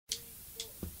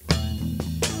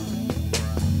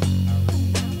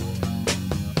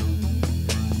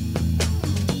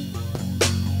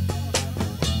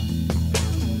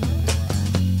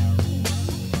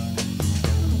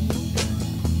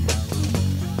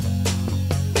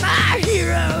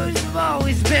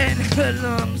in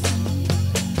hoodlums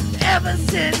ever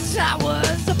since I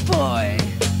was a boy.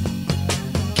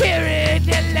 Carried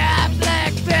their lives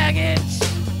like baggage,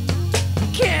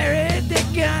 carried their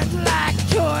guns like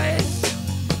toys.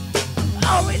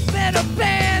 Always been a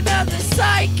band of the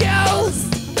psychos.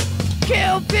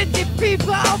 Kill 50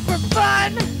 people for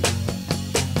fun.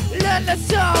 Learn to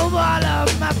solve all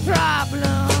of my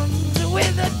problems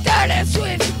with a dirty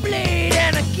switchblade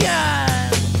and a gun.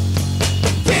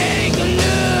 Take a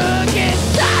look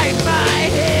inside my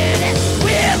head and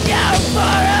we'll go for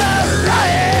a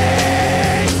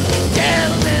ride.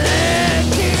 Tell me that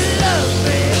you love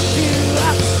me too.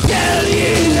 I'll tell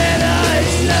you that I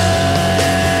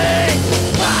lie.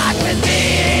 Walk with me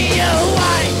and you'll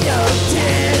wind your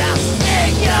head. I'll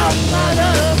make your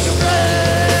mother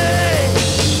cry.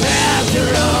 After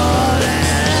all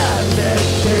that I've been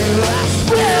through, I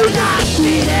will not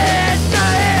be denied.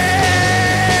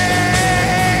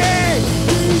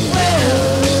 Will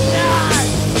not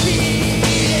be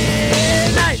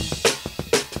denied.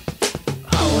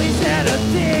 Always had a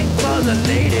thing for the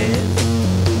ladies,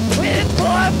 with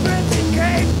boyfriends and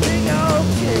great big old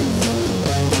kids.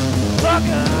 Fuck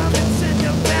 'em and send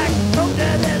them back home to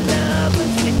their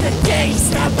lovers with the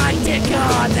taste of my dick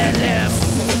on their lips.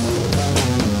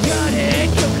 Got it,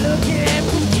 come looking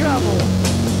for trouble,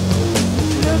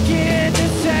 looking to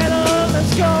settle the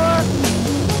score.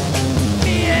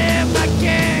 Me and my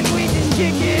gang, we just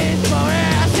kick it for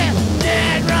ass and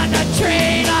then run the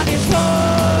train on his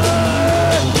floor.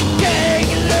 Take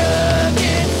a look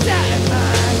inside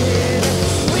my head,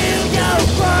 we'll go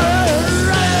for a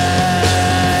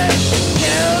ride.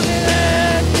 Tell me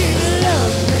that you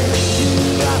love me too,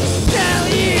 I'll tell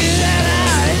you that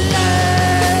I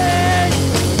lied.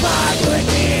 Walk with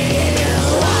me and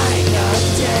wind up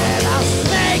dead, I'll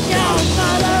make your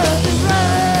mother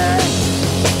cry.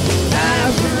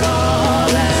 After all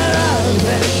that I've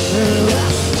been through, I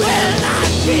will not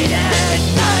be denied.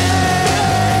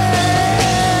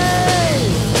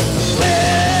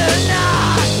 Will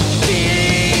not be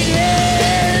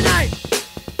denied.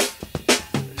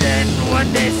 Then one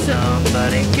day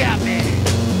somebody got me,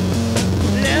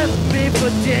 left me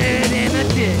for dead in a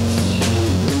ditch.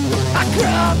 I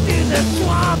crawled through the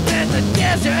swamp and the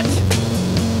desert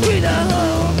to the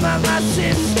home of my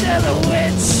sister the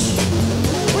witch.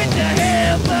 With the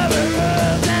help of her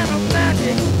herbs and her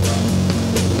magic,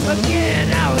 again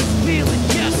I was feeling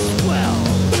just swell.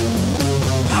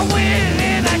 I went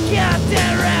and I got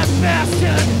that rat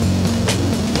bastard.